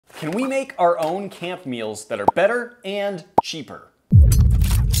Can we make our own camp meals that are better and cheaper?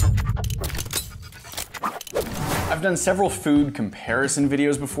 I've done several food comparison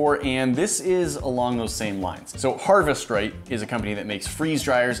videos before, and this is along those same lines. So Harvest Right is a company that makes freeze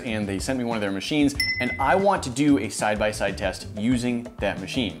dryers, and they sent me one of their machines, and I want to do a side-by-side test using that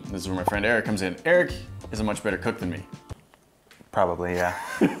machine. This is where my friend Eric comes in. Eric is a much better cook than me. Probably, yeah.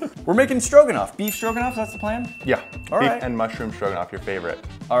 We're making stroganoff. Beef stroganoff, that's the plan? Yeah, All beef right. and mushroom stroganoff, your favorite.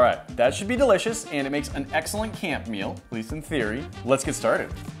 All right, that should be delicious, and it makes an excellent camp meal, at least in theory. Let's get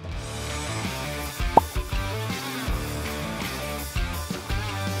started.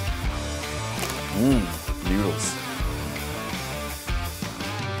 Noodles.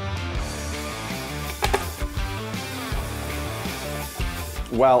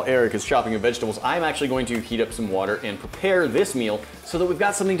 While Eric is chopping up vegetables, I'm actually going to heat up some water and prepare this meal so that we've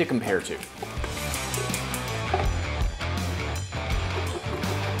got something to compare to.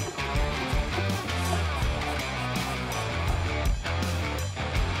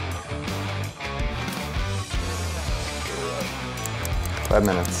 Five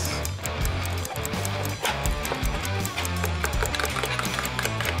minutes.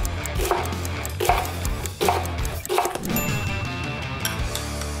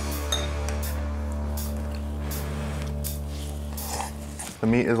 The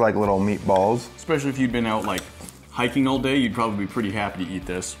meat is like little meatballs. Especially if you'd been out like hiking all day, you'd probably be pretty happy to eat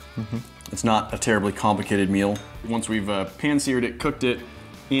this. It's not a terribly complicated meal. Once we've pan-seared it, cooked it,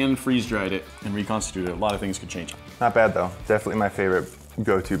 and freeze-dried it, and reconstituted it, a lot of things could change. Not bad though. Definitely my favorite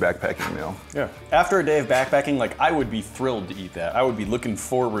go-to backpacking meal. Yeah. After a day of backpacking, like I would be thrilled to eat that. I would be looking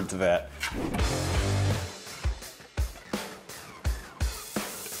forward to that.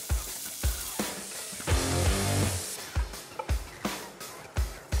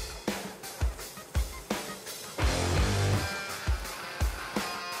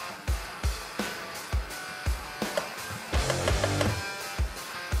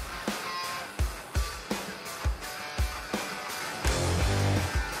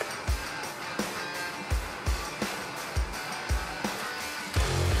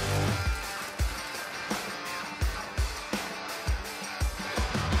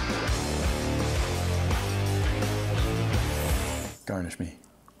 Garnish me.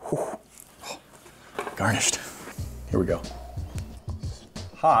 Whew. Garnished. Here we go.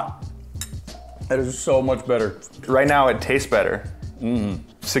 Hot. That is so much better. Right now it tastes better.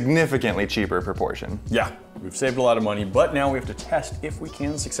 Significantly cheaper proportion. Yeah, we've saved a lot of money, but now we have to test if we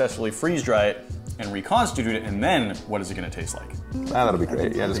can successfully freeze dry it and reconstitute it, and then what is it gonna taste like? Ah, that'll be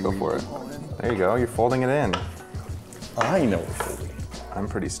great. Yeah, just go for it. There you go, you're folding it in. I know we're folding. I'm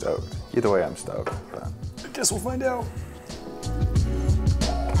pretty stoked. Either way, I'm stoked. But. I guess we'll find out.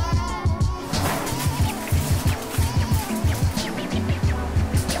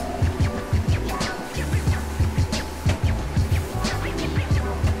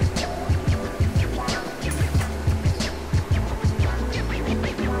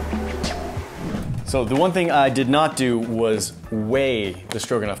 So the one thing I did not do was weigh the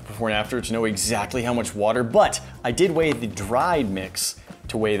stroganoff before and after to know exactly how much water, but I did weigh the dried mix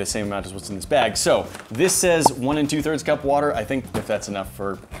to weigh the same amount as what's in this bag. So this says 1 2/3 cup water. I think if that's enough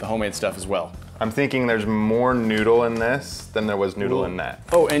for the homemade stuff as well. I'm thinking there's more noodle in this than there was noodle in that.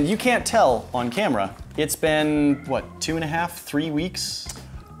 Oh, and you can't tell on camera. It's been, what, 2.5, 3 weeks?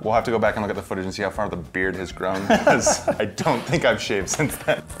 We'll have to go back and look at the footage and see how far the beard has grown, because I don't think I've shaved since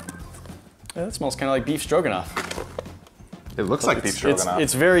then. Yeah, that smells kind of like beef stroganoff. It looks like beef stroganoff.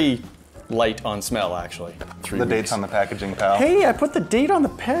 It's very light on smell, actually. 3 the weeks. date's on the packaging, pal. Hey, I put the date on the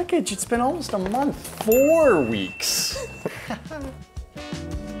package. It's been almost a month. 4 weeks. All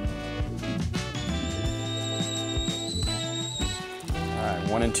right,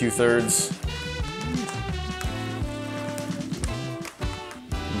 1 2/3.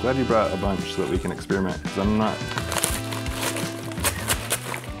 I'm glad you brought a bunch so that we can experiment, because I'm not.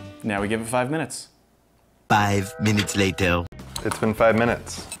 Now we give it 5 minutes. 5 minutes later. It's been 5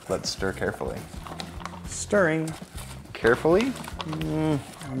 minutes. Let's stir carefully. Stirring. Carefully?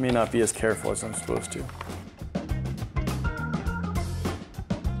 I may not be as careful as I'm supposed to.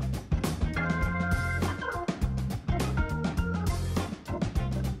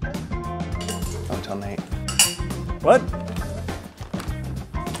 Don't tell Nate. What?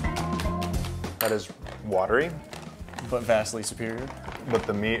 That is watery, But vastly superior. but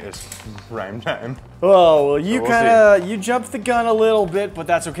the meat is prime time. Oh, well, you we'll kind of, you jumped the gun a little bit, but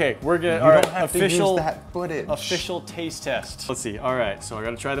that's okay. We're gonna, all right, official, that footage. official taste test. Let's see, all right, so I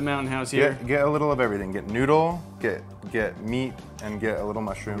gotta try the Mountain House here. Get a little of everything. Get noodle, get meat, and get a little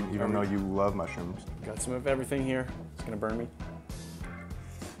mushroom, even though you love mushrooms. Got some of everything here. It's gonna burn me.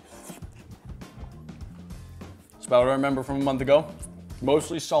 about what I remember from a month ago.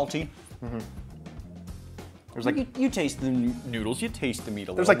 Mostly salty. There's like You taste the noodles, you taste the meat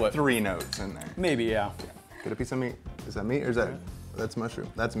a there's little like bit. 3 notes in there. Maybe, yeah. Get a piece of meat. Is that meat or is that that's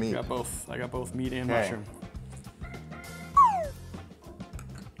mushroom? That's meat. I got both. I got both meat and Okay.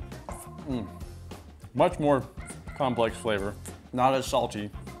 mushroom. Much more complex flavor. Not as salty,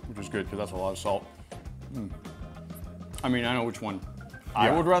 which is good because that's a lot of salt. I mean, I know which one I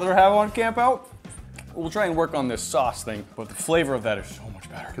would rather have on Camp Out. We'll try and work on this sauce thing, but the flavor of that is so much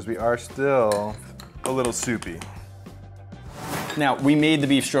better. Because we are still a little soupy. Now, we made the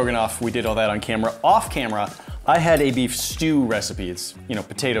beef stroganoff. We did all that on camera. Off camera, I had a beef stew recipe. It's, you know,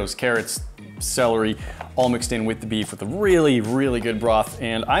 potatoes, carrots, celery, all mixed in with the beef with a really, really good broth.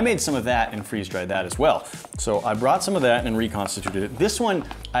 And I made some of that and freeze-dried that as well. So I brought some of that and reconstituted it. This one,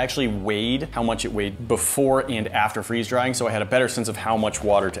 I actually weighed how much it weighed before and after freeze-drying, so I had a better sense of how much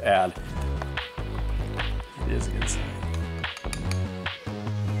water to add. It is insane.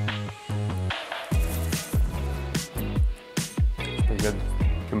 It's pretty good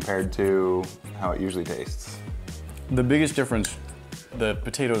compared to how it usually tastes. The biggest difference, the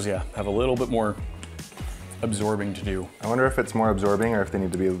potatoes, yeah, have a little bit more absorbing to do. I wonder if it's more absorbing or if they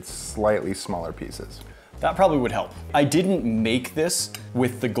need to be slightly smaller pieces. That probably would help. I didn't make this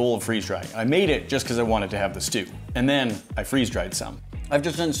with the goal of freeze drying. I made it just because I wanted to have the stew. And then I freeze dried some. I've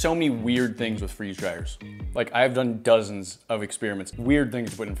just done so many weird things with freeze dryers. Like, I've done dozens of experiments, weird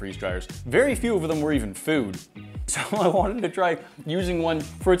things to put in freeze dryers. Very few of them were even food. So I wanted to try using one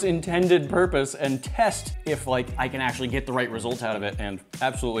for its intended purpose and test if like I can actually get the right result out of it. And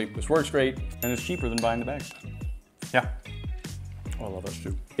absolutely, this works great and it's cheaper than buying the bags. Yeah. Oh, I love that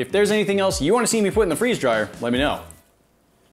stew. If there's anything else you want to see me put in the freeze dryer, let me know.